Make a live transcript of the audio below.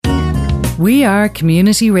We are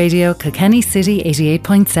Community Radio Kilkenny City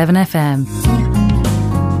 88.7 FM.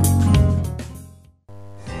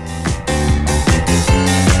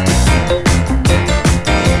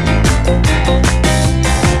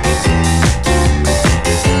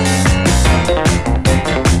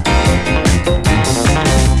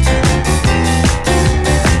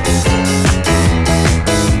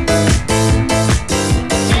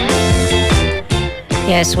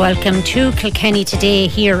 Yes, welcome to Kilkenny Today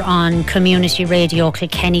here on Community Radio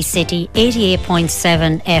Kilkenny City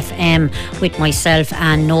 88.7 FM with myself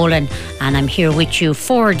and Nolan, and I'm here with you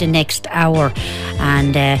for the next hour,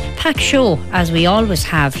 and packed show as we always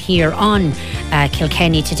have here on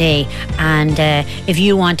Kilkenny Today. And if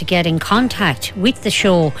you want to get in contact with the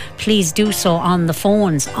show, please do so on the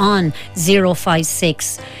phones on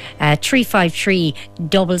 056 353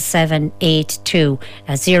 7782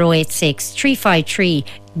 086 353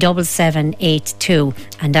 7782,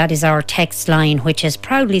 and that is our text line, which is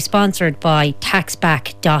proudly sponsored by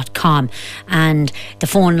taxback.com, and the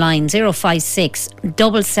phone line 056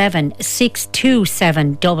 77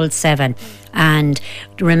 62777. And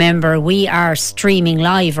remember, we are streaming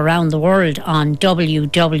live around the world on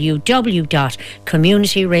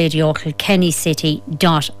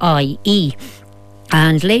www.communityradiokilkennycity.ie.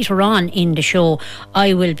 And later on in the show,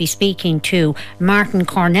 I will be speaking to Martin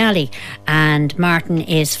Cornelly, and Martin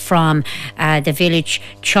is from the Village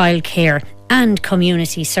Childcare and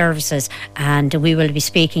Community Services, and we will be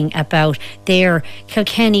speaking about their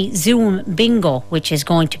Kilkenny Zoom Bingo, which is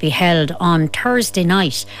going to be held on Thursday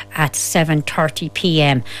night at 7:30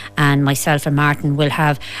 p.m. and myself and Martin will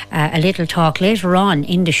have a little talk later on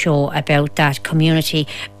in the show about that community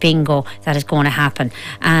bingo that is going to happen.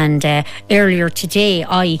 And earlier today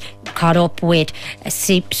I caught up with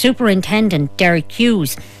Superintendent Derek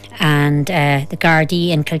Hughes, and the Gardaí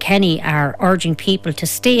in Kilkenny are urging people to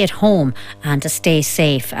stay at home and to stay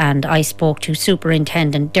safe. And I spoke to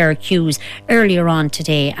Superintendent Derek Hughes earlier on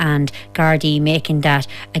today, and Gardaí making that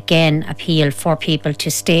again appeal for people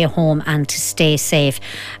to stay home and to stay safe.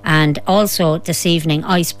 And also this evening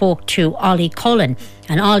I spoke to Ollie Cullan,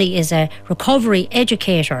 and Ollie is a recovery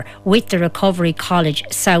educator with the Recovery College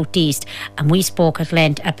South East, and we spoke at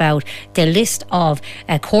length about the list of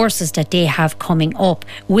courses that they have coming up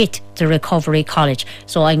with the Recovery College.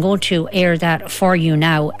 So I'm going to air that for you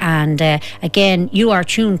now, and again, you are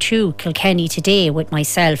tuned to Kilkenny Today with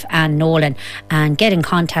myself and Nolan, and get in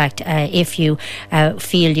contact if you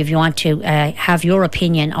feel if you want to have your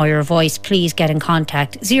opinion or your voice. Please get in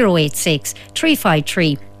contact 086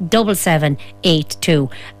 353 7782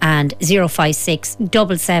 and 056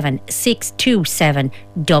 77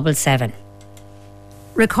 62777.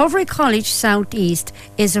 Recovery College South East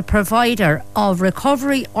is a provider of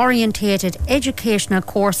recovery orientated educational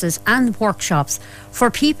courses and workshops for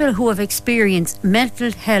people who have experienced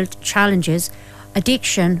mental health challenges,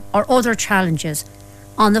 addiction or other challenges.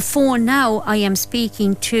 On the phone now I am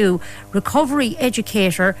speaking to recovery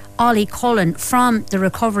educator Ollie Cullan from the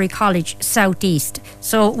Recovery College South East.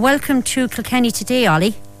 So welcome to Kilkenny Today,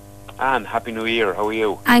 Ollie. Anne, Happy New Year. How are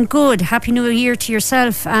you? And good. Happy New Year to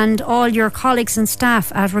yourself and all your colleagues and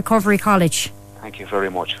staff at Recovery College. Thank you very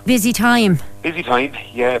much. Busy time. Busy time,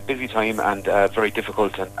 yeah, busy time, and very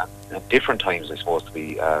difficult and different times, I suppose, to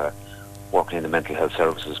be working in the mental health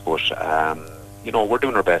services. But you know, we're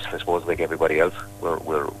doing our best, I suppose, like everybody else.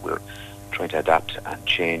 We're trying to adapt and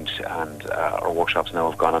change, and our workshops now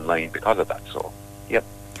have gone online because of that. So, yep.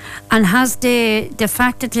 And has the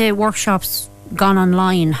fact that the workshops gone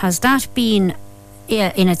online, has that been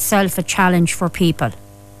in itself a challenge for people?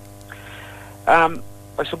 I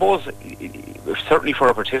suppose certainly for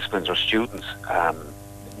our participants or students,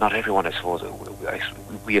 not everyone, I suppose,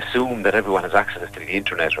 we assume that everyone has access to the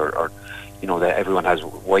internet, or you know, that everyone has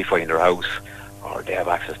Wi-Fi in their house, or they have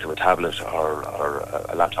access to a tablet or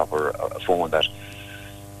a laptop or a phone that,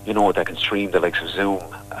 you know, that can stream the likes of Zoom.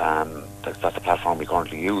 That's the platform we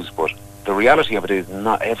currently use. But the reality of it is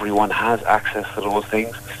not everyone has access to those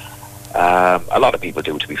things. A lot of people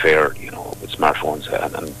do, to be fair, you know, with smartphones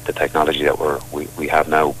and the technology that we have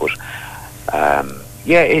now. But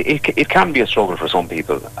yeah, it can be a struggle for some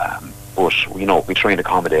people. But you know, we try and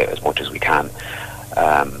accommodate as much as we can.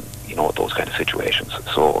 You know, those kind of situations.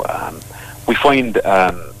 So we find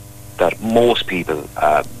that most people,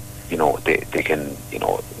 you know, they can, you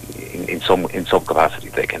know, in some capacity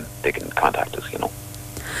they can contact us, you know.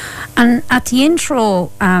 And at the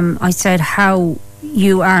intro, I said how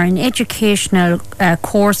you are in educational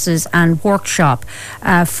courses and workshop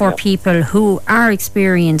for people who are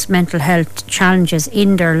experiencing mental health challenges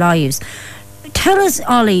in their lives. Tell us,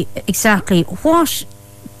 Ollie, exactly what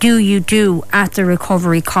do you do at the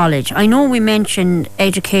Recovery College? I know we mentioned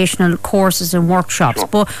educational courses and workshops, Sure.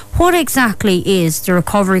 but what exactly is the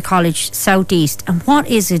Recovery College South East, and what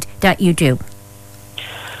is it that you do?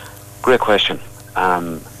 Great question.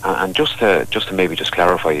 And just to maybe just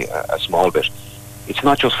clarify a small bit, it's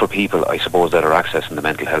not just for people, I suppose, that are accessing the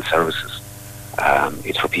mental health services.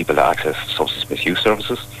 It's for people that access substance misuse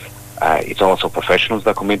services. It's also professionals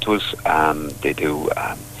that come into us. They do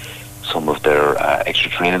some of their extra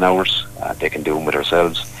training hours. They can do them with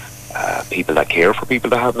ourselves. People that care for people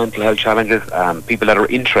that have mental health challenges. People that are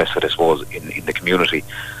interested, I suppose, in the community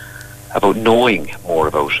about knowing more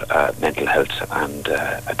about mental health and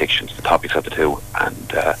addictions, the topics of the two.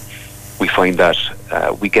 And we find that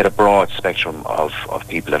we get a broad spectrum of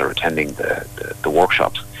people that are attending the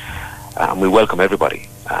workshops. And we welcome everybody.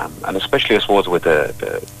 And especially, I suppose, with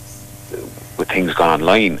things gone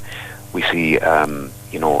online, we see, a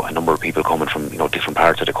number of people coming from, different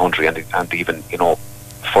parts of the country and even,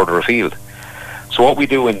 further afield. So what we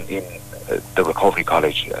do in the Recovery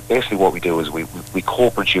College, basically what we do is we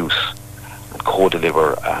co-produce and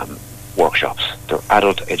co-deliver workshops. They're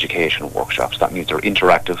adult education workshops. That means they're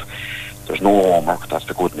interactive. There's no homework, that's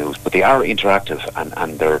the good news. But they are interactive,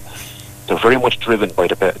 and they're very much driven by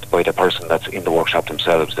the person that's in the workshop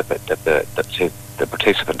themselves, the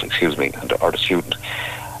participant, or the student.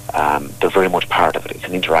 They're very much part of it. It's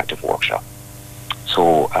an interactive workshop.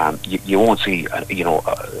 So you won't see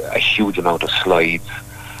a huge amount of slides.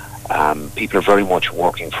 People are very much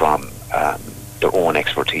working from their own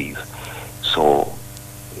expertise. So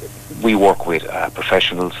we work with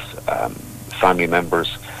professionals, family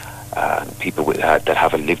members, people that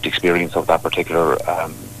have a lived experience of that particular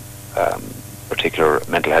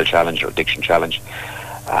mental health challenge or addiction challenge.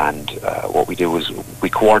 And what we do is we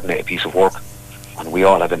coordinate a piece of work, and we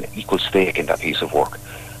all have an equal stake in that piece of work.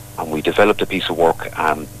 And we developed a piece of work,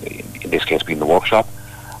 in this case being the workshop,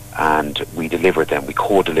 and we deliver it then, we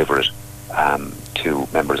co-deliver it to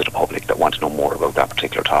members of the public that want to know more about that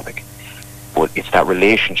particular topic. But it's that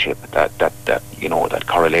relationship, that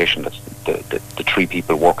correlation, that's the three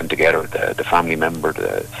people working together, the family member,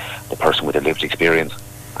 the person with a lived experience,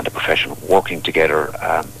 and the professional working together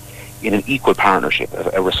in an equal partnership,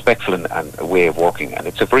 a respectful and a way of working. And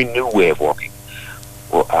it's a very new way of working.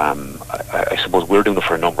 Well, I suppose we're doing it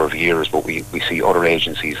for a number of years, but we see other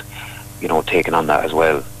agencies, taking on that as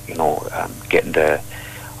well. Getting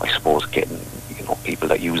people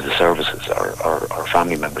that use the services or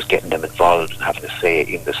family members, getting them involved and having a say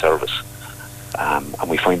in the service. And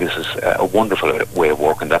we find this is a wonderful way of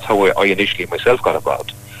working. That's how I initially myself got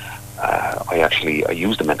involved. I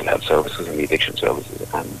used the mental health services and the addiction services,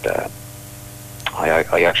 and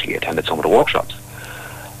I actually attended some of the workshops.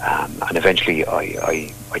 And eventually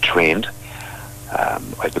I trained.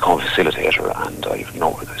 I've become a facilitator, and I've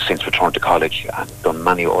since returned to college and done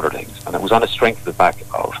many other things. And it was on the strength of the back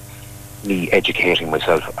of me educating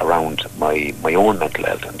myself around my own mental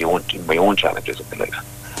health and my own challenges of my life.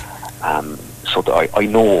 So that I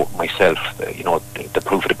know myself, the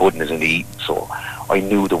proof of the pudding is in the eating. So I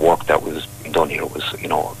knew the work that was being done here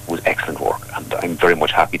was excellent work, and I'm very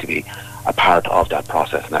much happy to be a part of that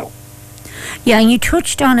process now. Yeah, and you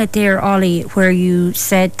touched on it there, Ollie, where you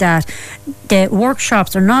said that the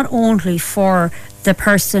workshops are not only for the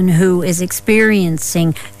person who is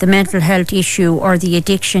experiencing the mental health issue or the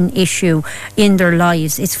addiction issue in their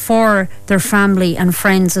lives. It's for their family and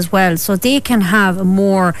friends as well, so they can have a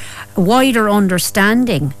wider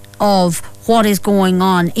understanding of what is going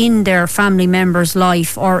on in their family member's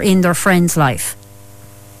life or in their friend's life.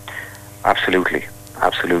 Absolutely.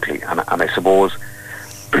 And I suppose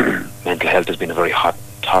mental health has been a very hot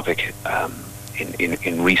topic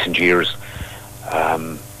in recent years.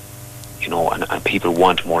 And people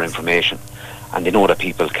want more information, and they know that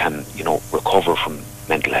people can, recover from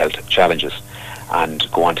mental health challenges and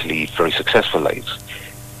go on to lead very successful lives.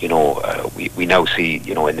 We now see,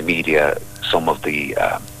 in the media, some of the,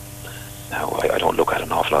 now I don't look at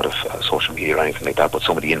an awful lot of social media or anything like that, but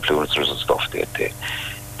some of the influencers and stuff,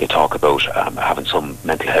 they talk about having some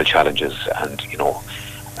mental health challenges and,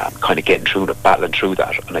 kind of getting through that, battling through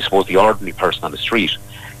that. And I suppose the ordinary person on the street,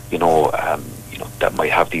 that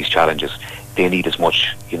might have these challenges, they need as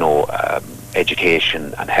much,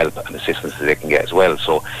 education and help and assistance as they can get as well.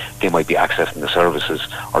 So they might be accessing the services,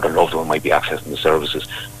 or their loved one might be accessing the services,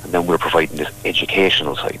 and then we're providing this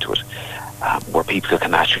educational side to it, where people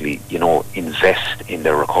can actually, invest in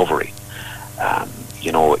their recovery.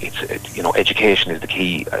 Education is the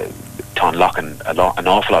key to unlocking an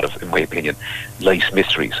awful lot of, in my opinion, life's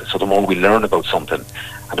mysteries. So the more we learn about something,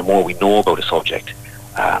 and the more we know about a subject,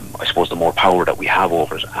 I suppose the more power that we have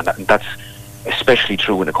over it, and that's especially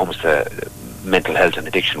true when it comes to mental health and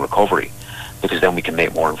addiction recovery, because then we can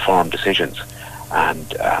make more informed decisions,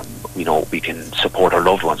 and we can support our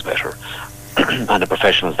loved ones better. And the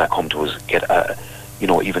professionals that come to us get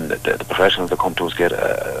even the professionals that come to us get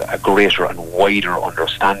a greater and wider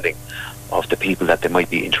understanding of the people that they might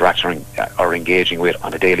be interacting or engaging with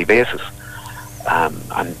on a daily basis. And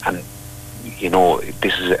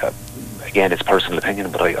this is again, it's personal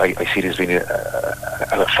opinion, but I see this being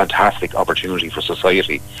a fantastic opportunity for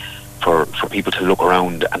society, for people to look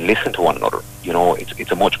around and listen to one another.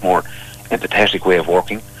 It's a much more empathetic way of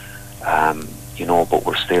working, but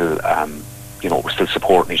we're still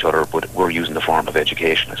supporting each other, but we're using the form of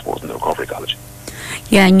education, I suppose, in the Recovery College.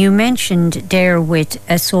 Yeah, and you mentioned there with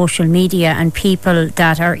social media and people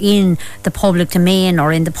that are in the public domain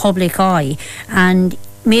or in the public eye, and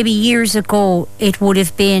maybe years ago it would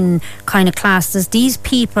have been kind of classed as these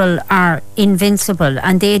people are invincible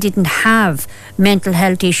and they didn't have mental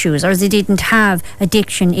health issues or they didn't have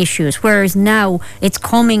addiction issues, whereas now it's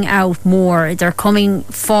coming out more. They're coming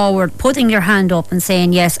forward, putting their hand up and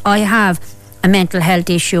saying, yes, I have a mental health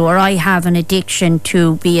issue, or I have an addiction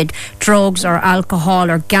to, be it drugs or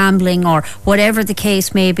alcohol or gambling or whatever the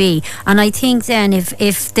case may be. And I think then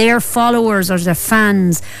if their followers or their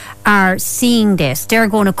fans are seeing this, they're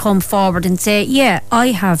going to come forward and say, yeah,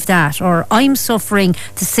 I have that, or I'm suffering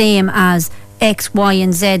the same as X, Y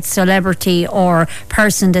and Z celebrity or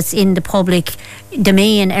person that's in the public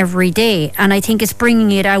domain every day. And I think it's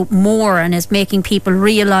bringing it out more and it's making people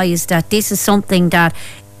realise that this is something that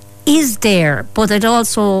is there, but it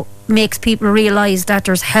also makes people realise that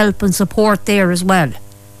there's help and support there as well.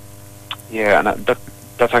 Yeah, and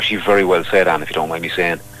that's actually very well said, Anne, if you don't mind me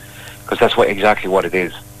saying, because that's exactly what it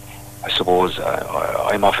is. I suppose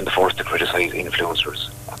I'm often the first to criticise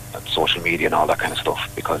influencers and social media and all that kind of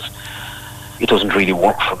stuff, because it doesn't really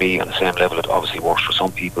work for me on the same level. It obviously works for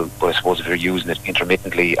some people, but I suppose if you're using it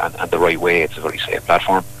intermittently and the right way, it's a very safe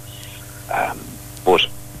platform. But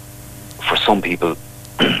for some people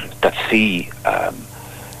that see,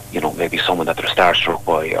 maybe someone that they're starstruck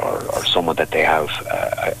by, or someone that they have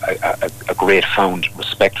a great found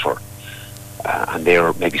respect for, and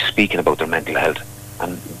they're maybe speaking about their mental health,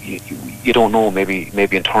 and you don't know, maybe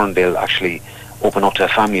in turn they'll actually open up to a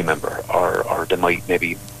family member, or they might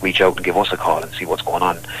maybe reach out and give us a call and see what's going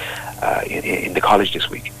on in the college this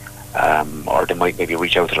week, or they might maybe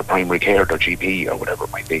reach out to their primary care, their GP, or whatever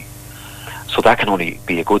it might be. So that can only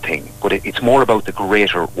be a good thing, but it's more about the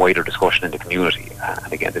greater, wider discussion in the community.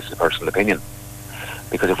 And again, this is a personal opinion,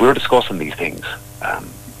 because if we're discussing these things,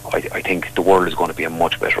 I think the world is going to be a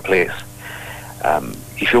much better place.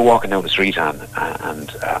 If you're walking down the street, Anne,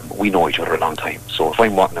 and we know each other a long time, so if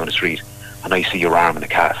I'm walking down the street and I see your arm in the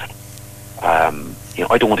cast,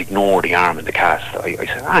 I don't ignore the arm in the cast. I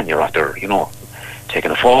say, Anne, you're out there,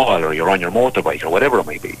 taking a fall, or you're on your motorbike, or whatever it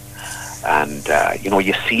might be. And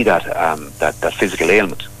you see that physical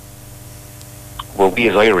ailment. Well, we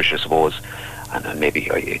as Irish, I suppose, and maybe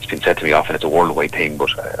it's been said to me often, it's a worldwide thing,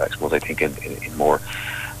 but I suppose I think in more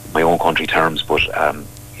my own country terms. But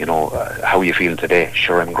how are you feeling today?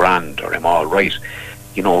 Sure, I'm grand, or I'm all right.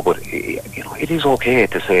 But it is okay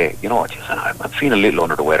to say, I'm feeling a little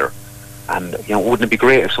under the weather. And wouldn't it be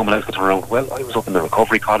great if someone else could turn around? Well, I was up in the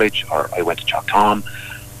recovery college, or I went to Choctaw,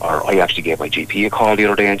 or I actually gave my GP a call the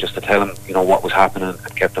other day and just to tell him, what was happening,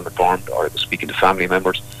 and kept them informed, or I was speaking to family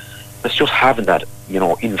members. It's just having that,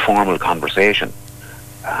 informal conversation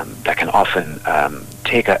that can often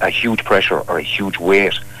take a huge pressure or a huge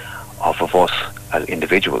weight off of us as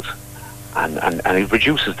individuals, and it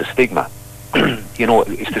reduces the stigma.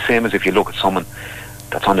 It's the same as if you look at someone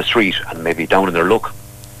that's on the street and maybe down in their luck,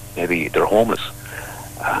 maybe they're homeless.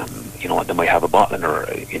 They might have a bottle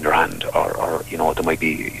in their hand, or they might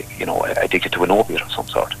be, addicted to an opiate of some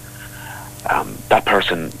sort. That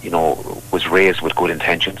person, was raised with good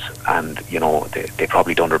intentions, and, they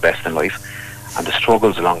probably done their best in life. And the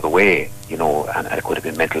struggles along the way, and it could have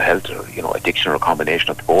been mental health, or, addiction, or a combination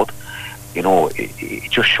of the both, it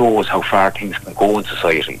just shows how far things can go in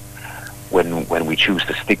society when we choose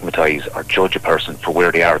to stigmatise or judge a person for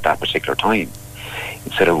where they are at that particular time.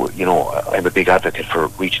 Instead of, I'm a big advocate for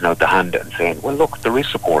reaching out the hand and saying, well, look, there is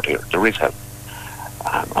support here, there is help.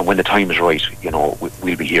 And when the time is right,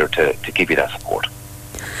 we'll be here to give you that support.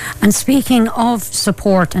 And speaking of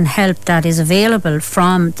support and help that is available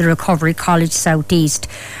from the Recovery College South East,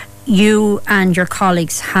 you and your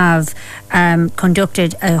colleagues have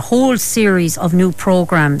conducted a whole series of new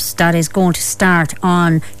programmes that is going to start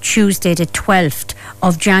on Tuesday the 12th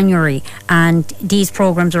of January, and these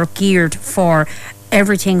programmes are geared for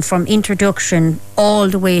everything from introduction all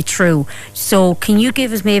the way through. So can you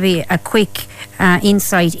give us maybe a quick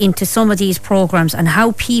insight into some of these programs and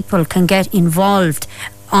how people can get involved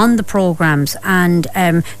on the programs and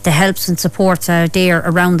the helps and supports out there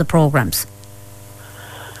around the programs?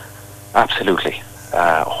 Absolutely,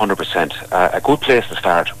 100%. A good place to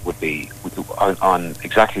start would be on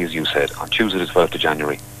exactly as you said, on Tuesday the 12th of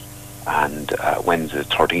January and Wednesday the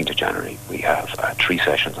 13th of January. We have 3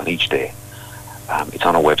 sessions on each day. It's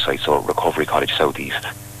on our website, so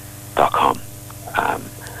recoverycollegesoutheast.com.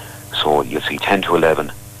 So you'll see 10 to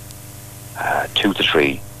 11, 2 to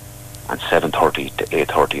 3, and 7:30 to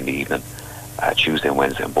 8:30 in the evening, Tuesday and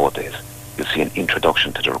Wednesday on both days. You'll see an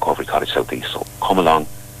introduction to the Recovery College Southeast. So come along.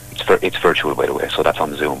 It's virtual, by the way, so that's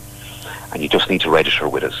on Zoom. And you just need to register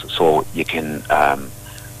with us. So you can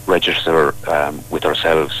register with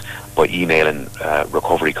ourselves by emailing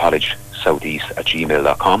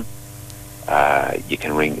recoverycollegesoutheast@gmail.com. You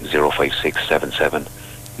can ring 05677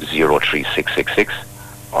 03666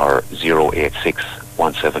 or 086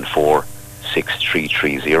 174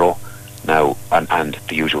 6330. Now, and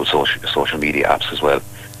the usual social media apps as well.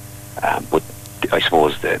 But I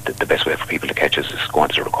suppose the best way for people to catch us is go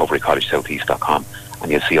onto recoverycollegesoutheast.com,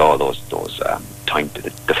 and you'll see all those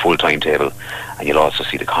the full timetable, and you'll also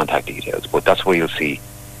see the contact details. But that's where you'll see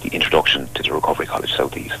the introduction to the Recovery College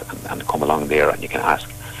Southeast, and come along there, and you can ask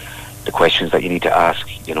the questions that you need to ask.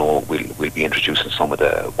 You know, we'll be introducing some of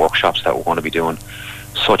the workshops that we're going to be doing,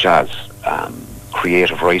 such as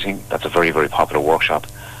creative writing. That's a very, very popular workshop.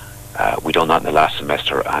 We done that in the last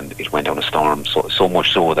semester, and it went down a storm. So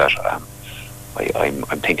much so that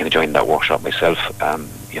I'm thinking of joining that workshop myself.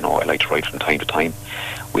 You know, I like to write from time to time.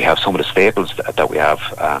 We have some of the staples that we have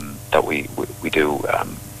that we do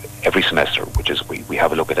every semester, which is we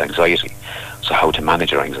have a look at anxiety. So how to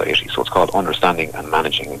manage our anxiety. So it's called Understanding and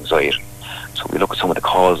Managing Anxiety. So we look at some of the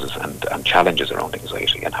causes and challenges around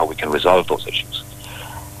anxiety and how we can resolve those issues.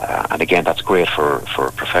 And again, that's great for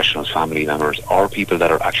professionals, family members, or people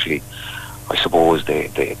that are actually, I suppose,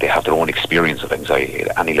 they have their own experience of anxiety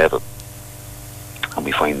at any level. And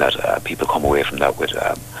we find that people come away from that with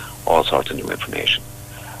all sorts of new information.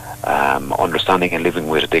 Understanding and living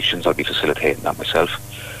with addictions, I'll be facilitating that myself.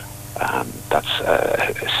 That's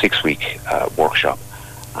a 6-week workshop,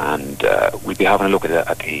 and we'll be having a look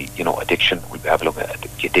at the addiction. We'll be having a look at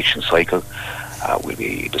the addiction cycle. We'll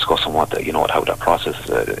be discussing how that process,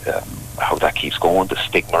 how that keeps going, the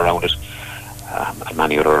stigma around it, and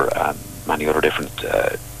many other different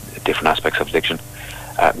aspects of addiction.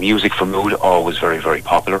 Music for mood, always very, very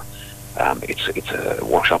popular. It's a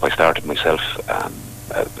workshop I started myself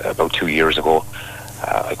about 2 years ago.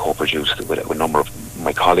 I co-produced with a number of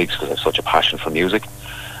my colleagues because I have such a passion for music.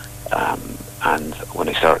 And when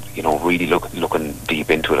I started, really looking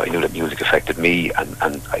deep into it, I knew that music affected me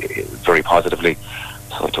and very positively.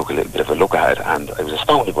 So I took a little bit of a look at it, and I was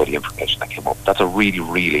astounded by the information that came up. That's a really,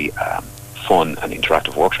 really fun and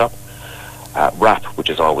interactive workshop. RAP, which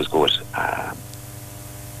is always good.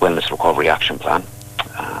 Wellness Recovery Action Plan.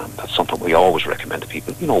 That's something we always recommend to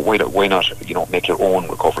people. Why not make your own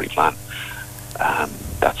recovery plan?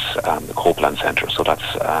 That's the Co-Plan Centre. So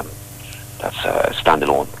that's a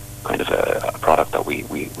standalone kind of a product that we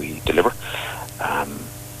deliver.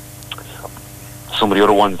 Some of the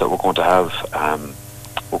other ones that we're going to have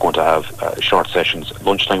short sessions,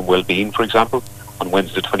 lunchtime well-being, for example, on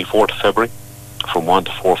Wednesday, 24th of February, from 1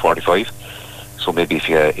 to 4:45. So maybe if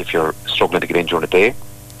you're struggling to get in during the day,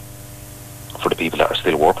 for the people that are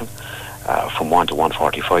still working, from 1 to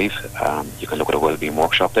 1:45, you can look at a well-being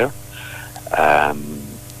workshop there.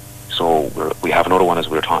 So we have another one as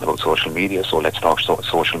we were talking about social media. So let's talk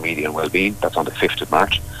social media and well-being. That's on the 5th of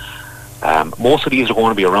March. Most of these are going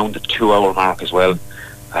to be around the 2-hour mark as well,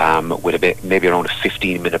 with maybe around a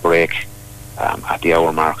 15-minute break at the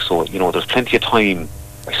hour mark. So there's plenty of time,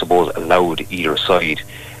 I suppose, allowed either side.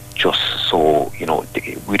 Just so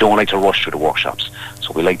we don't like to rush through the workshops.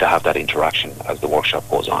 So we like to have that interaction as the workshop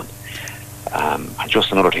goes on. And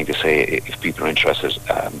just another thing to say, if people are interested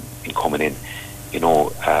in coming in,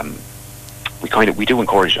 we do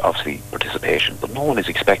encourage obviously participation, but no one is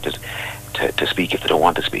expected to speak if they don't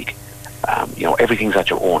want to speak. Everything's at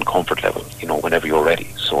your own comfort level, whenever you're ready.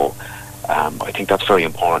 So I think that's very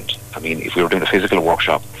important. I mean, if we were doing a physical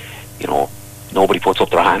workshop, nobody puts up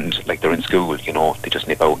their hand like they're in school. They just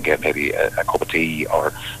nip out and get maybe a cup of tea,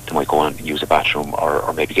 or they might go and use a bathroom,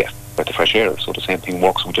 or maybe get the fresh air. So the same thing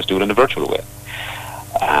works. We just do it in a virtual way.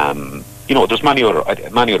 There's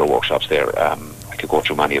many other workshops there. I could go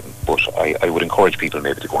through many of them, but I would encourage people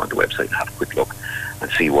maybe to go on the website and have a quick look and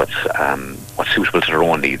see what's suitable to their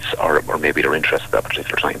own needs, or maybe their interest at that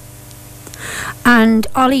particular time. And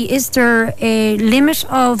Ollie, is there a limit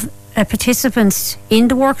of participants in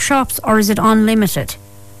the workshops, or is it unlimited?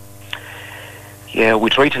 Yeah, we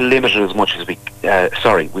try to limit it as much as we.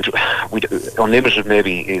 Unlimited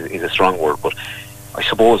maybe is a strong word, but I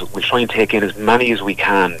suppose we'll try and take in as many as we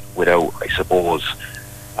can without, I suppose,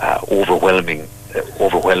 overwhelming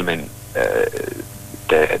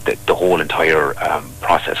the whole entire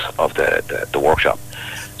process of the workshop.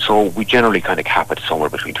 So we generally kind of cap it somewhere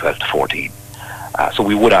between 12 to 14. So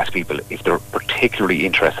we would ask people, if they're particularly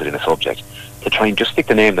interested in a subject, to try and just stick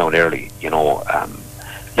the name down early,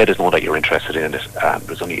 let us know that you're interested in it.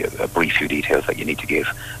 There's only a brief few details that you need to give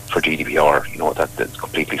for GDPR, that's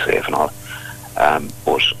completely safe and all.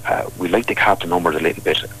 But we like to cap the numbers a little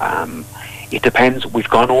bit. It depends. We've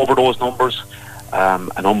gone over those numbers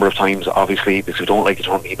a number of times, obviously, because we don't like to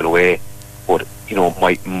turn people away. But,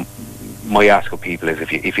 my ask of people is,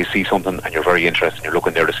 if you see something and you're very interested and you're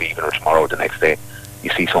looking there this evening or tomorrow or the next day, you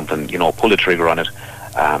see something, pull the trigger on it,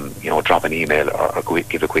 drop an email or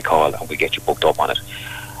give a quick call and we get you booked up on it.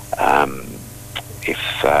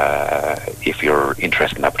 If you're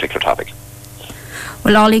interested in that particular topic.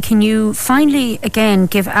 Well, Ollie, can you finally again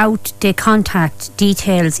give out the contact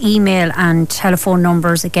details, email and telephone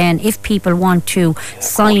numbers again, if people want to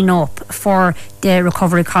sign up for the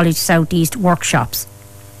Recovery College South East workshops?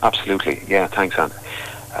 Absolutely, yeah, thanks, Anne.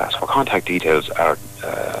 So our contact details are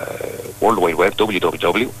World Wide Web,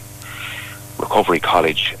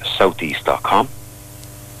 www.recoverycollegesoutheast.com.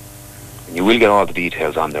 And you will get all the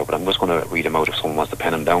details on there, but I'm just going to read them out if someone wants to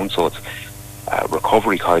pen them down. So it's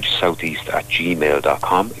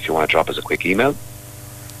recoverycollegesoutheast@gmail.com if you want to drop us a quick email.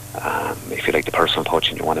 If you like the personal touch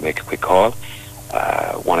and you want to make a quick call,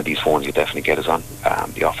 one of these phones you definitely get us on.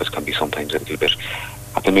 The office can be sometimes a little bit,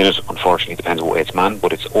 at the minute, unfortunately, depends on what way it's manned,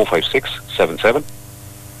 but it's 05677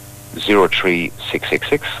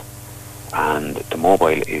 03666, and the mobile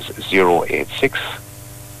is 086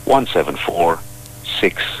 174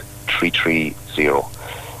 6330.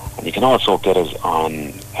 And you can also get us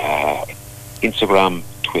on Instagram,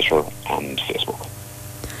 Twitter and Facebook.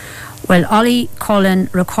 Well, Ollie Cullan,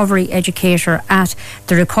 recovery educator at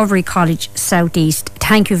the Recovery College South East,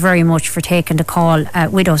 thank you very much for taking the call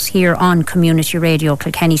with us here on Community Radio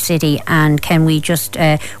Kilkenny City, and can we just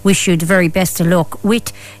wish you the very best of luck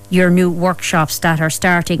with your new workshops that are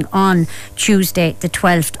starting on Tuesday the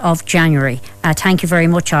 12th of January. Thank you very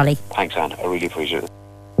much, Ollie. Thanks, Anne. I really appreciate it.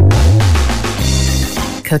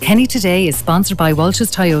 Kilkenny Today is sponsored by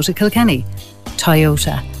Walsh's Toyota Kilkenny.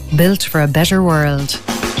 Toyota, built for a better world.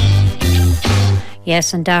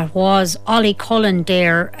 Yes, and that was Ollie Cullan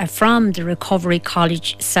there from the Recovery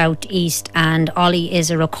College South East, and Ollie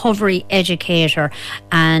is a recovery educator,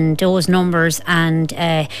 and those numbers and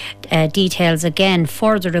details again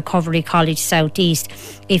for the Recovery College South East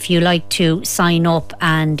if you like to sign up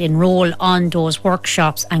and enrol on those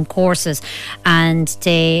workshops and courses. And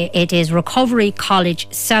it is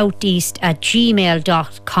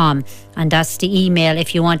recoverycollegesoutheast@gmail.com. And that's the email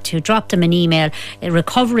if you want to drop them an email,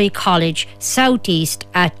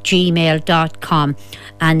 recoverycollegesoutheast@gmail.com.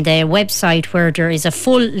 And the website where there is a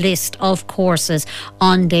full list of courses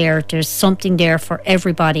on there. There's something there for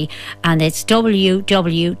everybody, and it's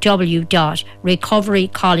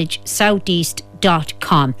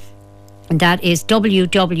www.recoverycollegesoutheast.com. And that is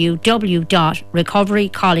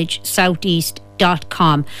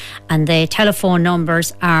www.recoverycollegesoutheast.com. And the telephone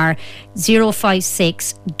numbers are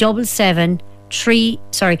 056 77 03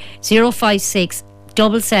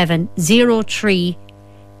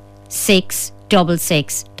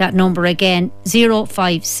 666. That number again,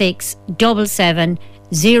 056 77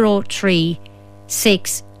 03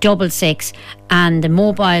 666. And the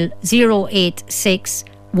mobile 086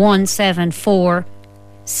 174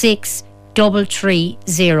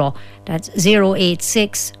 6330. That's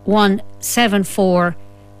 086 174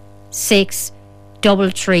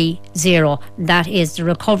 6330. That is the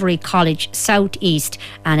Recovery College South East,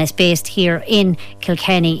 and it's based here in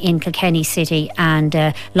Kilkenny City,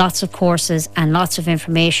 and lots of courses and lots of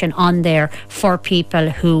information on there for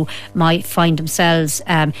people who might find themselves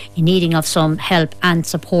in needing of some help and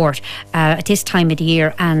support at this time of the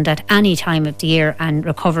year and at any time of the year, and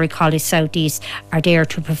Recovery College South East are there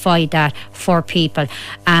to provide that for people.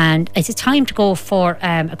 And it's time to go for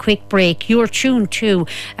a quick break. You're tuned to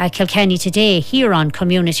Kilkenny Today here on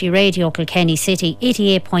Community Radio Kilkenny City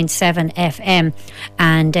 88.7 FM,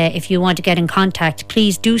 and if you want to get in contact,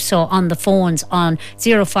 please do so on the phones on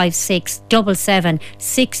 056 77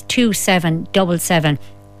 627 77.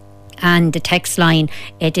 And the text line,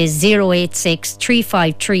 it is 086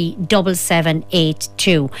 353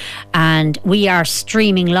 7782. And we are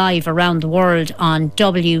streaming live around the world on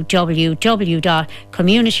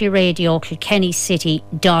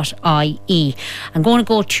www.communityradiokilkennycity.ie. I'm going to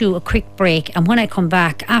go to a quick break, and when I come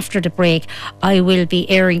back after the break, I will be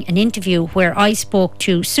airing an interview where I spoke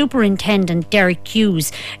to Superintendent Derek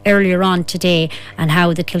Hughes earlier on today, and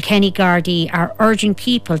how the Kilkenny Gardaí are urging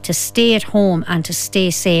people to stay at home and to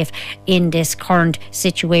stay safe in this current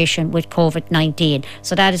situation with COVID-19.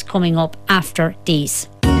 So that is coming up after these.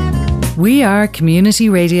 We are Community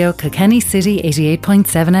Radio Kilkenny City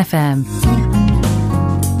 88.7 FM.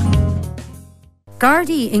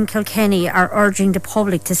 Gardaí in Kilkenny are urging the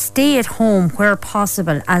public to stay at home where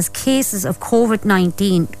possible as cases of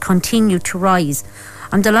COVID-19 continue to rise.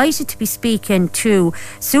 I'm delighted to be speaking to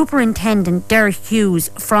Superintendent Derek Hughes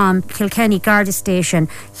from Kilkenny Garda Station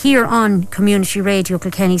here on Community Radio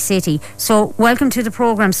Kilkenny City. So welcome to the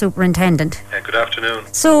programme, Superintendent. Good afternoon.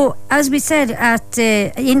 So as we said at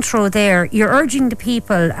the intro there, you're urging the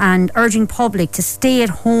people and urging public to stay at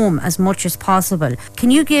home as much as possible.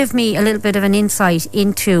 Can you give me a little bit of an insight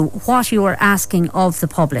into what you are asking of the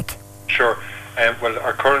public? Sure. Well,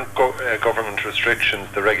 our current government restrictions,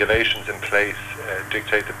 the regulations in place,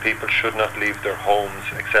 dictate that people should not leave their homes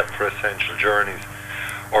except for essential journeys,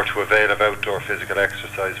 or to avail of outdoor physical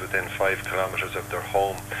exercise within 5 kilometres of their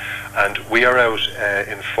home. And we are out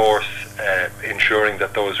in force ensuring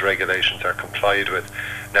that those regulations are complied with.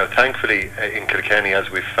 Now, thankfully, in Kilkenny, as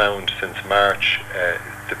we've found since March,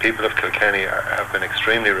 the people of Kilkenny have been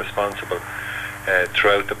extremely responsible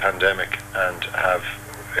throughout the pandemic, and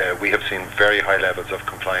we have seen very high levels of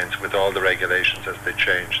compliance with all the regulations as they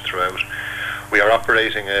change throughout. We are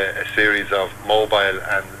operating a series of mobile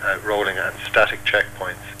and rolling and static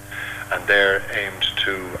checkpoints, and they're aimed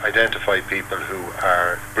to identify people who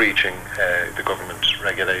are breaching the government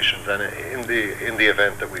regulations. And in the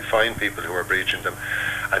event that we find people who are breaching them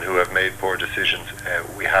and who have made poor decisions,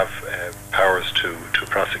 we have powers to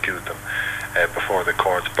prosecute them before the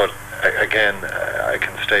courts. But again, I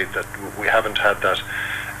can state that we haven't had that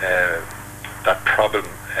problem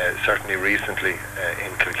certainly recently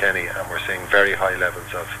in Kilkenny, and we're seeing very high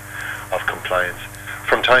levels of compliance.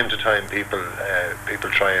 From time to time, people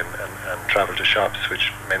try and travel to shops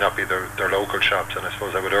which may not be their local shops, and I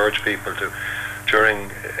suppose I would urge people to, during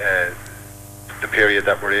the period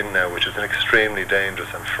that we're in now, which is an extremely dangerous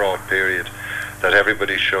and fraught period, that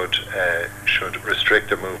everybody should restrict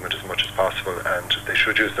their movement as much as possible, and they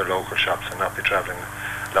should use their local shops and not be travelling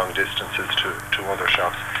long distances to other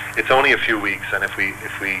shops. It's only a few weeks, and if we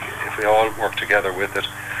all work together with it,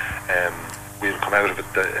 we'll come out of it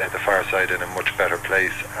the far side in a much better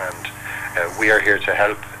place. And we are here to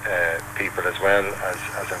help people as well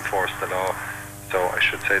as enforce the law. So I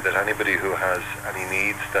should say that anybody who has any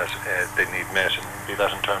needs that they need met, and be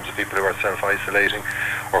that in terms of people who are self-isolating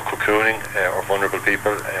or cocooning or vulnerable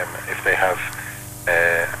people, if they have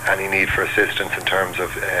any need for assistance in terms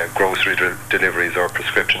of grocery deliveries or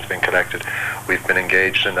prescriptions being collected, we've been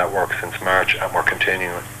engaged in that work since March, and we're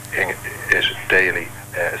continuing it daily.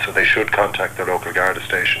 So they should contact their local Garda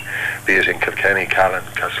station, be it in Kilkenny, Callan,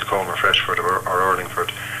 Castlecombe, Freshford or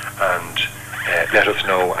Urlingford, and let us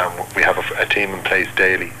know, and we have a team in place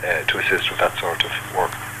daily to assist with that sort of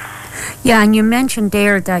work. Yeah, and you mentioned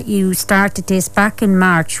there that you started this back in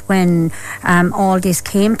March when all this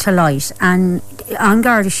came to light, and An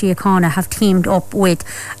Garda Síochána have teamed up with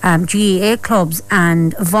GAA clubs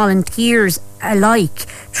and volunteers alike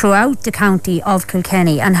throughout the county of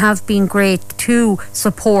Kilkenny, and have been great to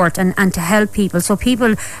support and to help people. So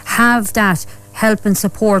people have that help and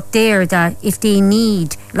support there, that if they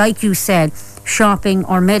need, like you said, shopping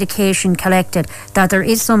or medication collected, that there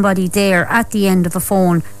is somebody there at the end of a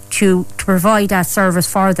phone to provide that service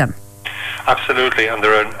for them. Absolutely, and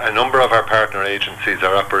there are a number of our partner agencies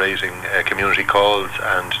are operating community calls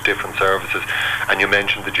and different services, and you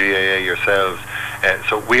mentioned the GAA yourselves.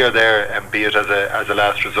 So we are there, and be it as a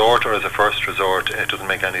last resort or as a first resort, it doesn't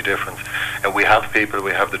make any difference. We have people,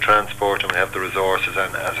 we have the transport, and we have the resources,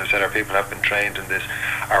 and as I said, our people have been trained in this.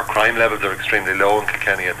 Our crime levels are extremely low in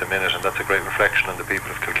Kilkenny at the minute, and that's a great reflection on the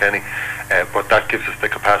people of Kilkenny, but that gives us the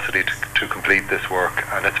capacity to complete this work,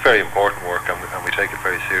 and it's very important work, and we take it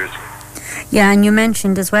very seriously. Yeah, and you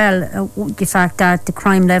mentioned as well the fact that the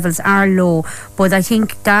crime levels are low, but I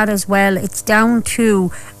think that as well, it's down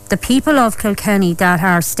to the people of Kilkenny that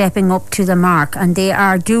are stepping up to the mark, and they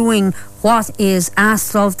are doing what is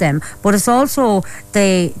asked of them. But it's also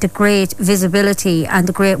the great visibility and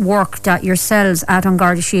the great work that yourselves at An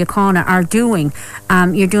Garda Síochána are doing.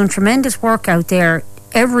 You're doing tremendous work out there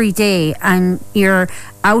every day, and you're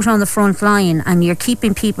out on the front line and you're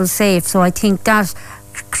keeping people safe. So I think that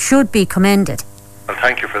should be commended. Well,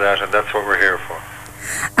 thank you for that, and that's what we're here for.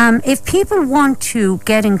 If people want to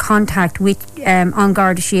get in contact with on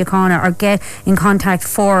Garda Síochána, or get in contact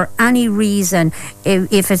for any reason,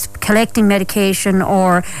 if it's collecting medication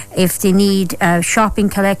or if they need shopping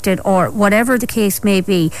collected or whatever the case may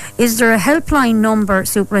be, is there a helpline number,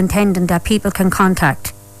 Superintendent, that people can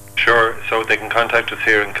contact? Sure, so they can contact us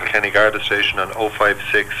here in Kilkenny Garda Station on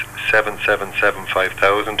 056 777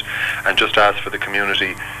 5000 and just ask for the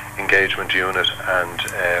Community Engagement Unit, and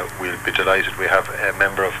we'll be delighted. We have a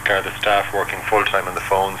member of Garda staff working full-time on the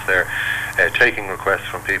phones there, taking requests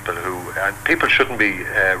from people and people shouldn't be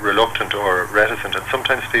reluctant or reticent, and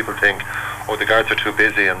sometimes people think, oh, the guards are too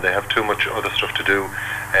busy and they have too much other stuff to do,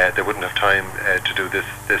 they wouldn't have time to do this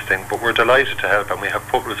thing, but we're delighted to help, and we have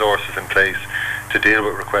put resources in place to deal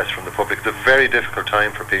with requests from the public. It's a very difficult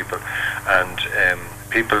time for people, and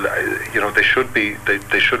people, they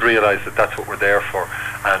should realise that that's what we're there for,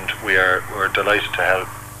 and we're delighted to help.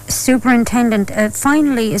 Superintendent,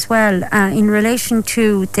 finally as well, in relation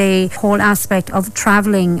to the whole aspect of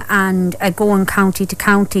travelling and going county to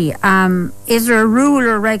county, is there a rule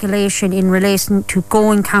or regulation in relation to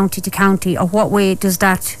going county to county, or what way does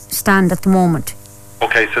that stand at the moment?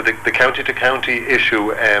 Okay, so the county to county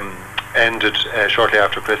issue ended shortly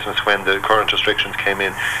after Christmas when the current restrictions came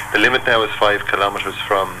in. The limit now is 5 kilometres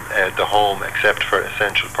from the home, except for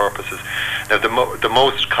essential purposes. Now the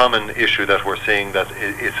most common issue that we're seeing that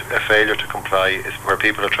is a failure to comply is where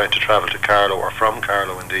people are trying to travel to Carlow, or from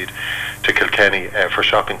Carlow indeed, to Kilkenny for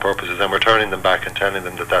shopping purposes, and we're turning them back and telling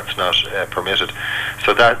them that that's not permitted.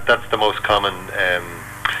 So that's the most common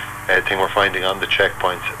thing we're finding on the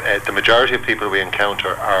checkpoints. The majority of people we encounter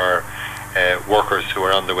are workers who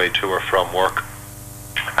are on the way to or from work,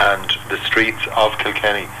 and the streets of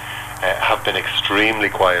Kilkenny have been extremely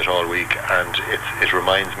quiet all week, and it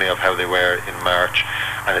reminds me of how they were in March,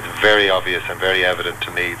 and it's very obvious and very evident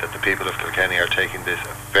to me that the people of Kilkenny are taking this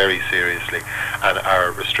very seriously and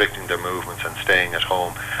are restricting their movements and staying at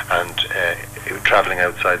home and travelling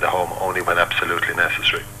outside the home only when absolutely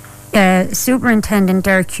necessary. Superintendent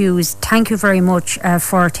Derek Hughes, thank you very much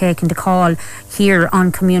for taking the call here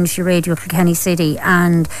on Community Radio Kilkenny City,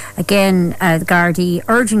 and again the Gardaí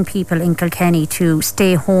urging people in Kilkenny to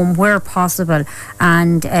stay home where possible,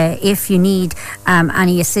 and if you need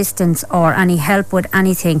any assistance or any help with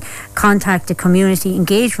anything, contact the Community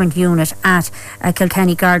Engagement Unit at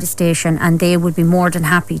Kilkenny Garda Station, and they would be more than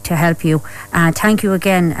happy to help you. Thank you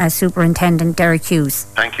again, Superintendent Derek Hughes.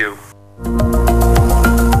 Thank you.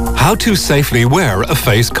 How to safely wear a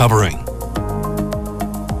face covering.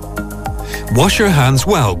 Wash your hands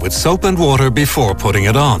well with soap and water before putting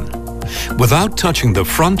it on. Without touching the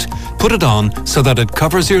front, put it on so that it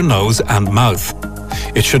covers your nose and mouth.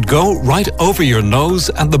 It should go right over your nose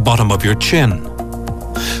and the bottom of your chin.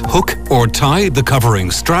 Hook or tie the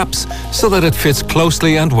covering straps so that it fits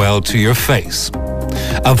closely and well to your face.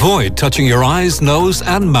 Avoid touching your eyes, nose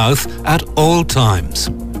and mouth at all times.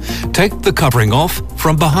 Take the covering off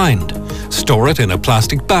from behind. Store it in a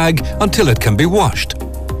plastic bag until it can be washed.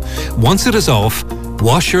 Once it is off,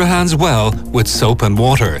 wash your hands well with soap and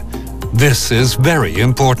water. This is very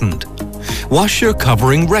important. Wash your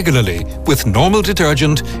covering regularly with normal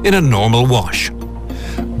detergent in a normal wash.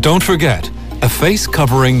 Don't forget, a face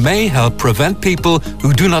covering may help prevent people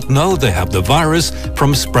who do not know they have the virus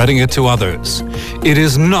from spreading it to others. It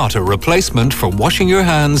is not a replacement for washing your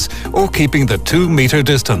hands or keeping the 2-metre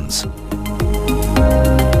distance.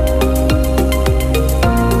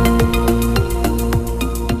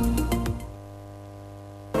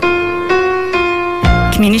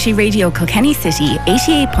 Community Radio Kilkenny City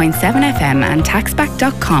 88.7 FM and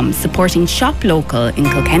taxback.com, supporting Shop Local in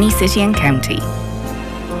Kilkenny City and County.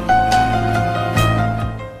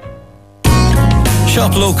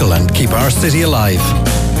 Shop local and keep our city alive.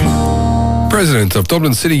 President of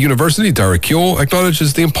Dublin City University, Derek Hughes,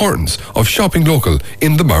 acknowledges the importance of shopping local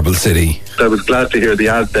in the Marble City. I was glad to hear the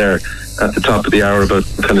ad there at the top of the hour about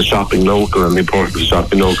kind of shopping local and the importance of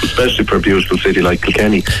shopping local, especially for a beautiful city like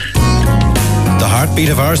Kilkenny. The heartbeat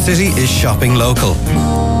of our city is shopping local.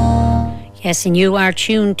 Yes, and you are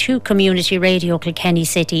tuned to Community Radio Kilkenny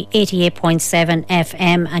City 88.7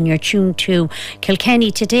 FM, and you're tuned to Kilkenny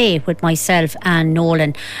Today with myself and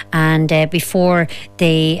Nolan. And before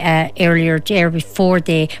the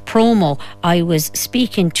promo, I was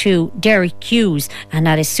speaking to Derek Hughes, and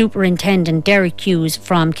that is Superintendent Derek Hughes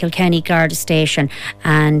from Kilkenny Garda Station.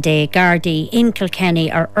 And Gardaí in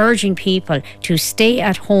Kilkenny are urging people to stay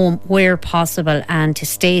at home where possible and to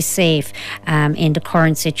stay safe in the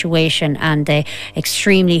current situation. and the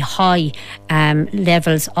extremely high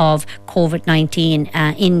levels of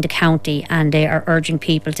COVID-19 in the county, and they are urging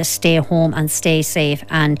people to stay home and stay safe,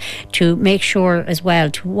 and to make sure as well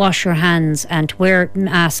to wash your hands and to wear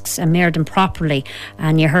masks and wear them properly.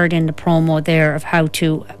 And you heard in the promo there of how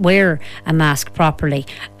to wear a mask properly,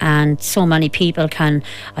 and so many people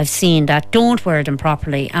I've seen that don't wear them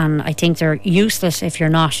properly, and I think they're useless if you're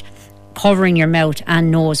not covering your mouth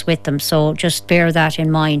and nose with them. So just bear that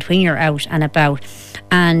in mind when you're out and about.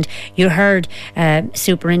 And you heard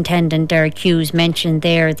Superintendent Derek Hughes mention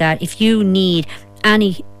there that if you need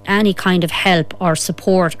any kind of help or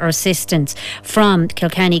support or assistance from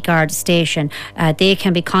Kilkenny Garda station, they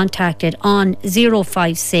can be contacted on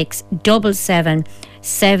 056 77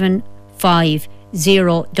 750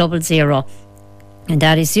 00, and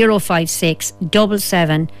that is 056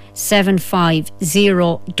 77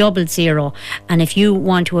 75000. And if you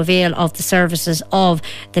want to avail of the services of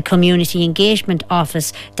the Community Engagement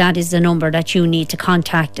Office, that is the number that you need to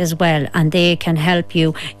contact as well, and they can help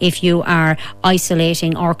you if you are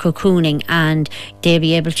isolating or cocooning, and they'll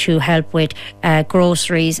be able to help with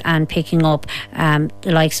groceries and picking up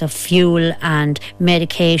the likes of fuel and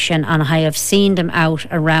medication. And I have seen them out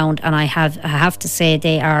around, and I have to say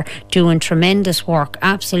they are doing tremendous work,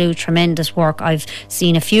 absolute tremendous work. I've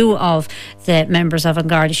seen a few of the members of An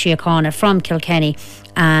Garda Síochána from Kilkenny,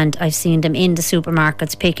 and I've seen them in the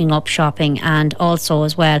supermarkets picking up shopping, and also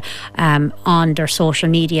as well on their social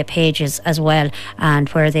media pages as well, and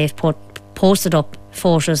where they've posted up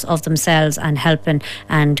photos of themselves and helping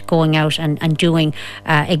and going out and doing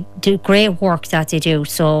great work that they do.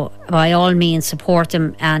 So by all means support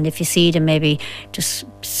them, and if you see them, maybe just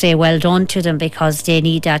say well done to them, because they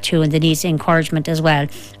need that too, and they need encouragement as well.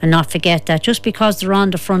 And not forget that just because they're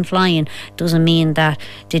on the front line doesn't mean that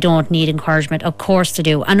they don't need encouragement. Of course they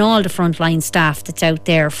do. And all the frontline staff that's out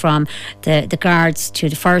there, from the guards to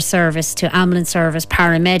the fire service to ambulance service,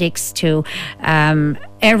 paramedics to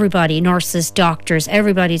everybody, nurses, doctors,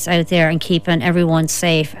 everybody's out there and keeping everyone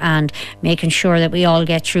safe and making sure that we all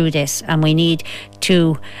get through this. And we need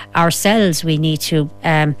to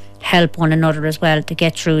help one another as well to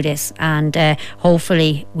get through this, and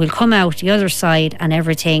hopefully we'll come out the other side and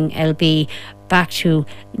everything will be back to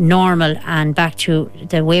normal and back to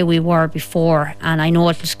the way we were before. And I know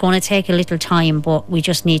it's going to take a little time, but we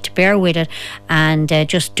just need to bear with it and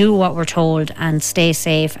just do what we're told and stay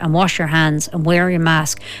safe and wash your hands and wear your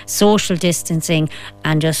mask, social distancing,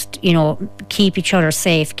 and just, keep each other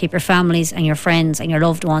safe, keep your families and your friends and your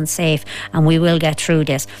loved ones safe, and we will get through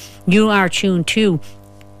this. You are tuned to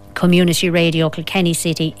Community Radio Kilkenny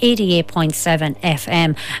City 88.7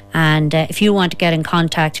 FM, and if you want to get in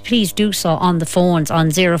contact, please do so on the phones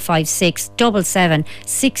on 056 77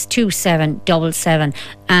 627 77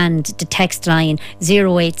 and the text line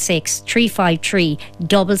 086 353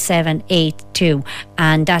 7782,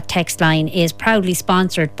 and that text line is proudly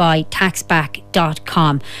sponsored by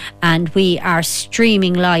taxback.com, and we are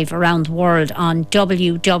streaming live around the world on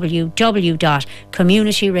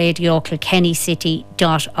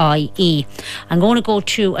www.communityradiokilkennycity.ie. I'm going to go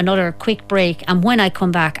to another quick break, and when I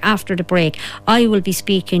come back after the break, I will be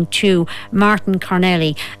speaking to Martin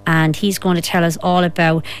Cornelli, and he's going to tell us all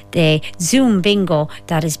about the Zoom bingo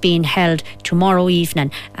that is being held tomorrow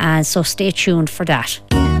evening, and so stay tuned for that.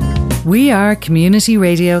 We are Community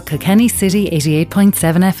Radio Kilkenny City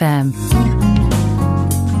 88.7 FM.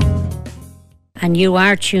 And you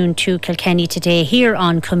are tuned to Kilkenny Today here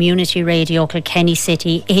on Community Radio Kilkenny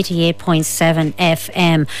City 88.7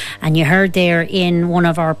 FM. And you heard there in one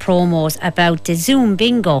of our promos about the Zoom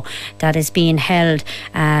bingo that is being held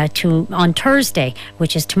on Thursday,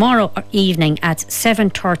 which is tomorrow evening at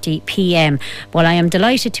 7:30 p.m. Well, I am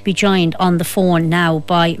delighted to be joined on the phone now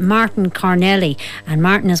by Martin Cornelli, and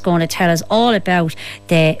Martin is going to tell us all about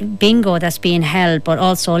the bingo that's being held, but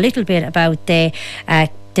also a little bit about the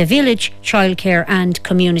village childcare and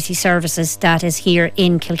community services that is here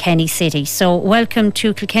in Kilkenny City. So welcome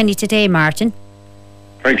to Kilkenny Today, Martin.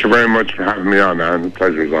 Thank you very much for having me on, Anne. The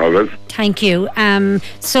pleasure as always. Thank you.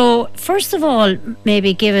 So first of all,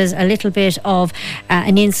 maybe give us a little bit of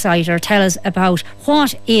an insight, or tell us about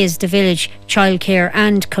what is the village childcare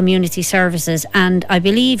and community services. And I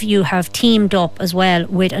believe you have teamed up as well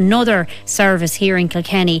with another service here in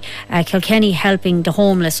Kilkenny, Kilkenny Helping the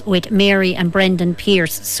Homeless, with Mary and Brendan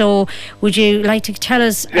Pierce. So would you like to tell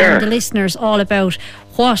us and the listeners all about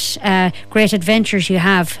what great adventures you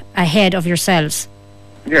have ahead of yourselves?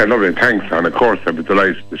 Yeah, lovely. Thanks. And of course, I'd be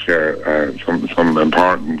delighted to share some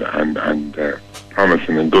important and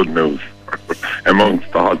promising and good news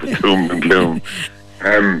amongst all the doom and gloom.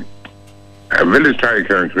 Village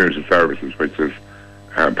Childcare and Community Services, which is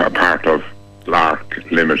part of Lark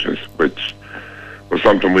Limited, which was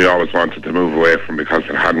something we always wanted to move away from because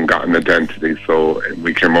it hadn't got an identity. So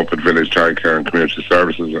we came up with Village Childcare and Community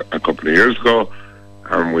Services a couple of years ago,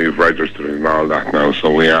 and we've registered and all that now.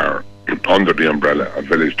 So we are under the umbrella of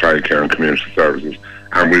Village Childcare and Community Services,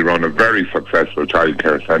 and we run a very successful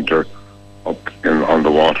childcare centre up on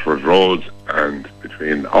the Waterford Road, and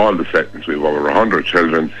between all the settings we've over 100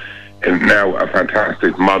 children in now a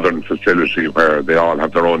fantastic modern facility where they all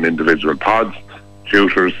have their own individual pods,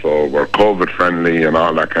 tutors, so we're COVID friendly and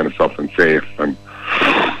all that kind of stuff, and safe, and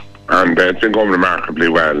it's been going remarkably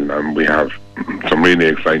well, and we have some really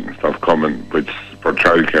exciting stuff coming which for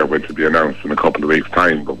childcare, which will be announced in a couple of weeks'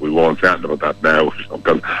 time, but we won't say anything about that now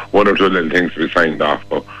because one or two little things to be signed off,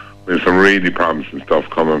 but we have some really promising stuff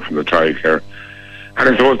coming from the childcare. And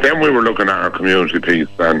I suppose then we were looking at our community piece,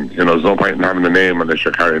 and there's no point in having a name unless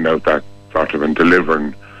you're carrying out that sort of and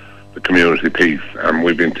delivering the community piece. And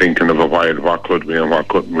we've been thinking of a while, what could we and what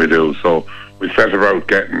couldn't we do? So we set about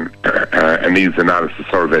getting a needs analysis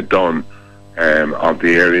survey done of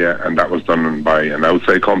the area, and that was done by an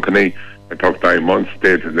outside company. It took 9 months.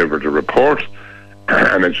 They delivered a report,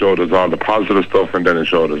 and it showed us all the positive stuff, and then it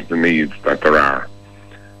showed us the needs that there are.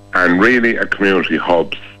 And really, a community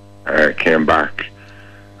hubs came back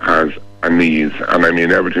as a need, and I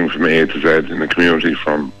mean everything from A to Z in the community,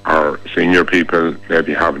 from our senior people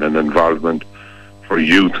maybe having an involvement, for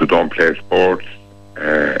youth who don't play sports,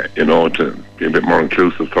 to be a bit more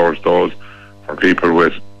inclusive towards those, for people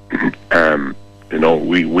with,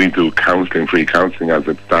 we do counselling, free counselling as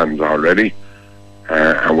it stands already,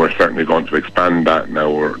 and we're certainly going to expand that now.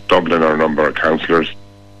 We're doubling our number of counsellors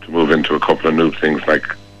to move into a couple of new things like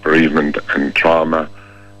bereavement and trauma,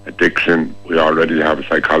 addiction. We already have a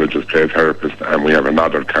psychologist, play therapist, and we have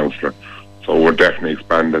another counsellor. So we're definitely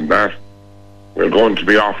expanding that. We're going to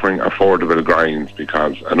be offering affordable grinds,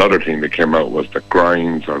 because another thing that came out was that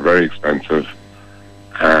grinds are very expensive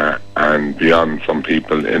and beyond some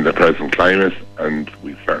people in the present climate, and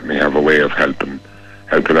we certainly have a way of helping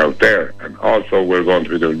out there. And also we're going to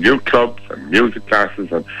be doing youth clubs and music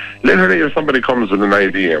classes, and literally if somebody comes with an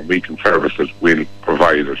idea and we can service it, we'll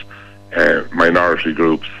provide it. Minority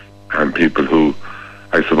groups and people who,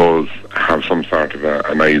 I suppose, have some sort of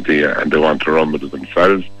an idea and they want to run with it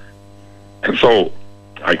themselves. And so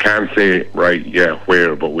I can't say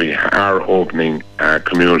where, but we are opening a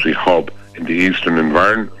community hub in the Eastern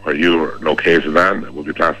Environment, where you're located on. It will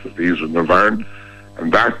be classed as the Eastern Environment,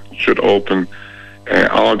 and that should open,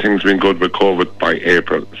 all things being good with COVID, by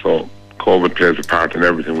April. So COVID plays a part in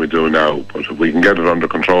everything we do now, but if we can get it under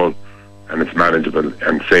control and it's manageable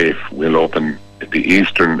and safe, we'll open the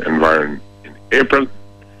Eastern Environment in April,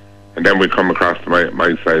 and then we come across to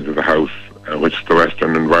my side of the house, which is the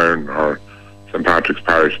Western Environment, or St. Patrick's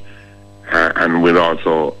Parish, and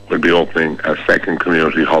we'll be opening a second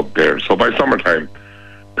community hub there. So by summertime,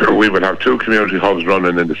 we will have 2 community hubs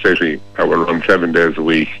running in the city that will run 7 days a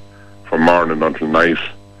week from morning until night,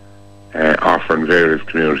 offering various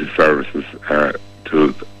community services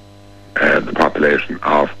to the population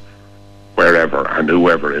of wherever and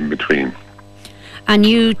whoever in between. And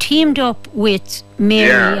you teamed up with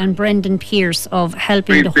Mary and Brendan Pierce of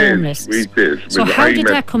Helping the Homeless. We did. So how did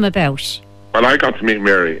that come about? Well, I got to meet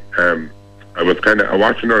Mary. I was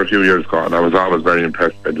watching her a few years ago, and I was always very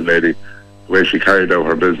impressed by the lady, the way she carried out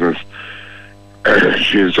her business.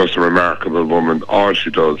 She is just a remarkable woman. All she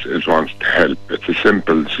does is wants to help. It's a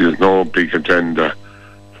simple. She has no big agenda.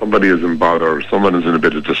 Somebody is in bother, someone is in a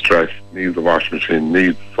bit of distress, needs a washing machine,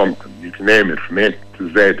 needs something. You can name it from A to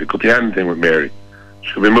Z. It could be anything with Mary.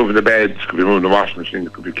 She could be moving the bed, she could be moving the washing machine,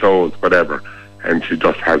 it could be clothes, whatever. And she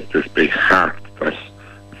just has this big heart that is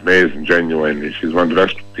amazing, genuinely. She's one of the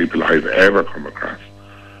best people I've ever come across.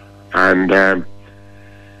 And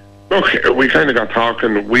look, we kind of got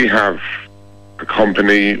talking. We have a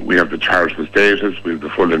company, we have the charitable status, we have the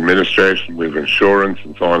full administration, we have insurance,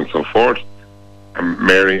 and so on and so forth. And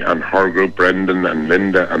Mary and her group, Brendan and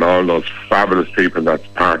Linda and all those fabulous people that's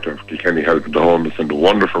part of Kilkenny Helping the Homeless, and the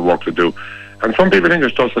wonderful work they do. And some people think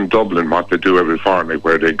it's just in Dublin what they do every fortnight,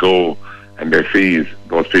 where they go and they feed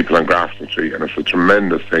those people on Grafton Street, and it's a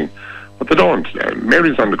tremendous thing. But they don't.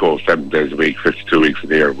 Mary's on the go 7 days a week, 52 weeks a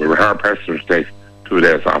year. We were hard pressed to take 2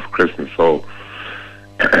 days off Christmas, so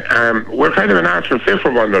we're kind of a natural fit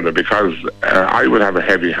for one another, because I would have a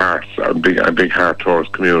heavy heart, a big heart towards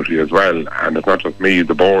community as well, and it's not just me,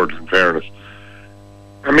 the board, in fairness.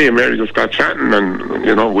 And me and Mary just got chatting,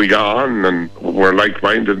 and we got on, and we're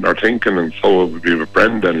like-minded in our thinking, and so it would be with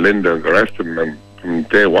Brenda and Linda and the rest of them, and from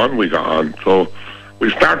day one we got on. So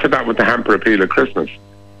we started that with the hamper appeal at Christmas.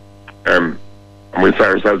 And we set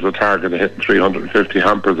ourselves a target of hitting 350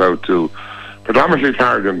 hampers out to predominantly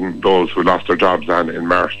targeting those who lost their jobs in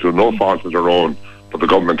March through no fault of their own, but the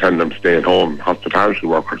government telling them to stay at home, hospitality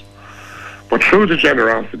workers. But through the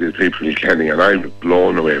generosity of people in Kilkenny, and I'm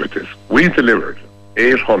blown away with this, we delivered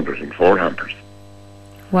 804 hampers.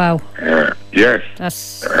 Wow. Yes.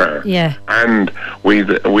 That's, yeah. And we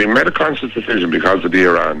made a conscious decision because of the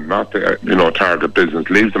Iran, not to, target business,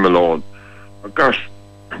 leave them alone. But gosh,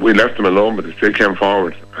 we left them alone, but they still came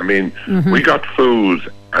forward. I mean, we got food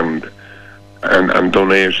and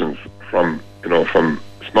donations from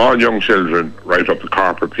small young children right up to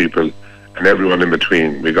corporate people and everyone in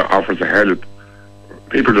between. We got offers of help.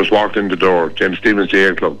 People just walked in the door. James Stevens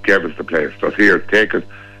GA Club gave us the place. Just here, take it.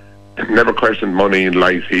 Never questioned money,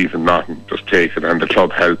 light, heat and nothing. Just take it. And the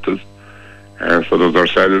club helped us. So there was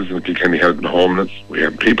ourselves and Kilkenny helping the homeless. We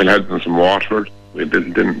had people helping us in Waterford. We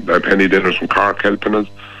did penny dinners from Cork helping us.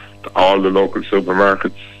 All the local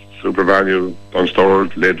supermarkets, Super Value,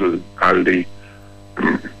 Dunstores, Lidl, Aldi,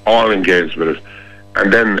 all engaged with it.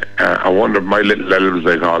 And then I wonder, my little elves,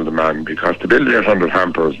 I call the man, because to build 800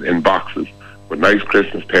 hampers in boxes with nice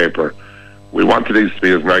Christmas paper, we wanted these to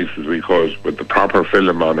be as nice as we could, with the proper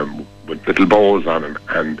film on them, with little bows on them,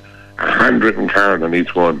 and a handwritten card on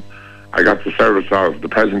each one. I got the service of the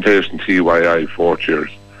presentation TYI 4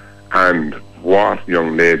 years, and what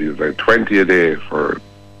young ladies, like 20 a day for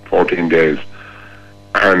 14 days,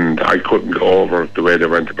 and I couldn't go over the way they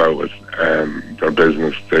went about it, their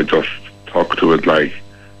business. They just took to it like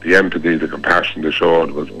the empathy, the compassion they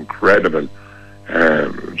showed was incredible.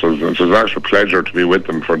 It was an actual pleasure to be with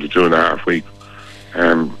them for the 2.5 weeks.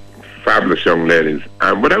 Fabulous young ladies,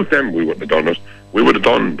 and without them we wouldn't have done it. We would have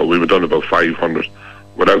done, but we would have done about 500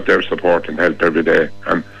 without their support and help every day.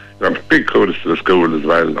 And big kudos to the school as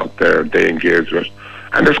well up there. They engaged with,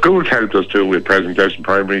 and the schools helped us too with presentation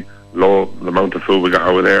primary, low the amount of food we got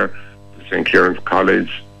out of there. The St. Kieran's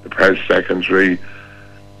College, the Press Secondary,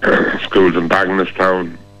 schools in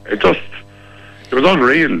Bagnallstown. It was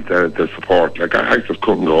unreal, the support. Like I just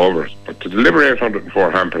couldn't go over it. But to deliver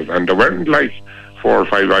 804 hampers, and there weren't like 4 or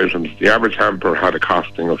 5 items. The average hamper had a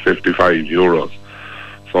costing of €55.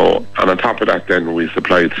 So, and on top of that, then we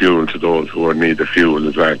supplied fuel to those who were in need of fuel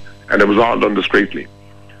as well. And it was all done discreetly.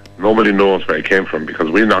 Nobody knows where it came from, because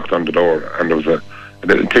we knocked on the door and there was a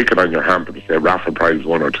little ticket on your hamper to say raffle prize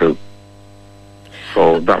 1 or 2.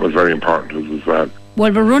 So that was very important to us as well.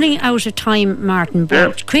 Well, we're running out of time, Martin,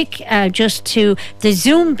 but quick, just to, the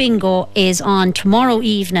Zoom bingo is on tomorrow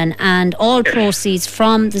evening, and all proceeds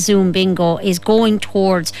from the Zoom bingo is going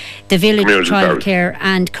towards the village childcare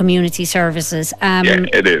and community services.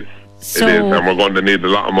 It is. So, it is, and we're going to need a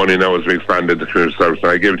lot of money now as we expand into the community service.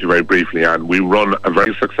 And I give it to you very briefly, and we run a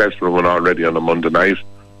very successful one already on a Monday night,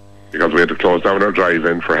 because we had to close down our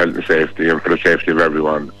drive-in for health and safety and for the safety of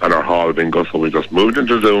everyone, and our hall bingo, so we just moved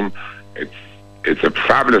into Zoom. It's a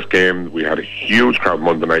fabulous game. We had a huge crowd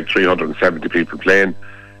Monday night, 370 people playing.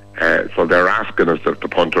 So they're asking us, the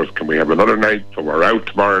punters, can we have another night? So we're out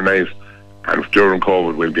tomorrow night, and during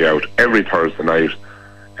COVID we'll be out every Thursday night.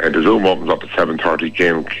 The Zoom opens up at 7:30,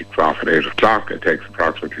 game kicks off at 8 o'clock. It takes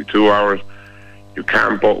approximately 2 hours. You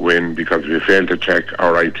can't but win, because if you fail to check,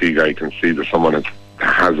 our IT guy can see that someone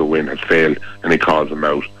has a win, has failed, and he calls them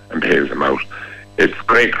out and pays them out. It's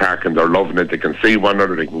great crack, and they're loving it. They can see one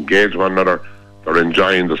another, they can engage one another. They're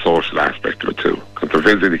enjoying the social aspect of it too, because they're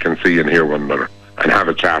physically can see and hear one another and have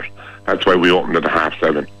a chat. That's why we opened at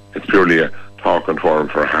 7:30. It's purely a talking forum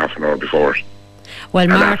for a half an hour before it. Well,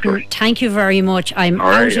 Martin, thank you very much. I'm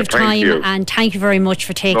out of time, and thank you very much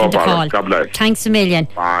for taking the call. God bless. Thanks a million.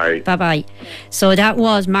 Bye. Bye-bye. So that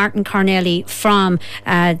was Martin Cornelli from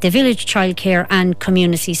the Village Childcare and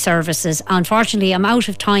Community Services. Unfortunately, I'm out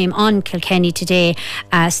of time on Kilkenny Today.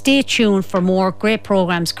 Stay tuned for more great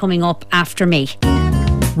programmes coming up after me.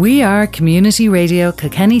 We are Community Radio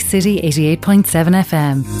Kilkenny City 88.7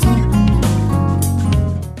 FM.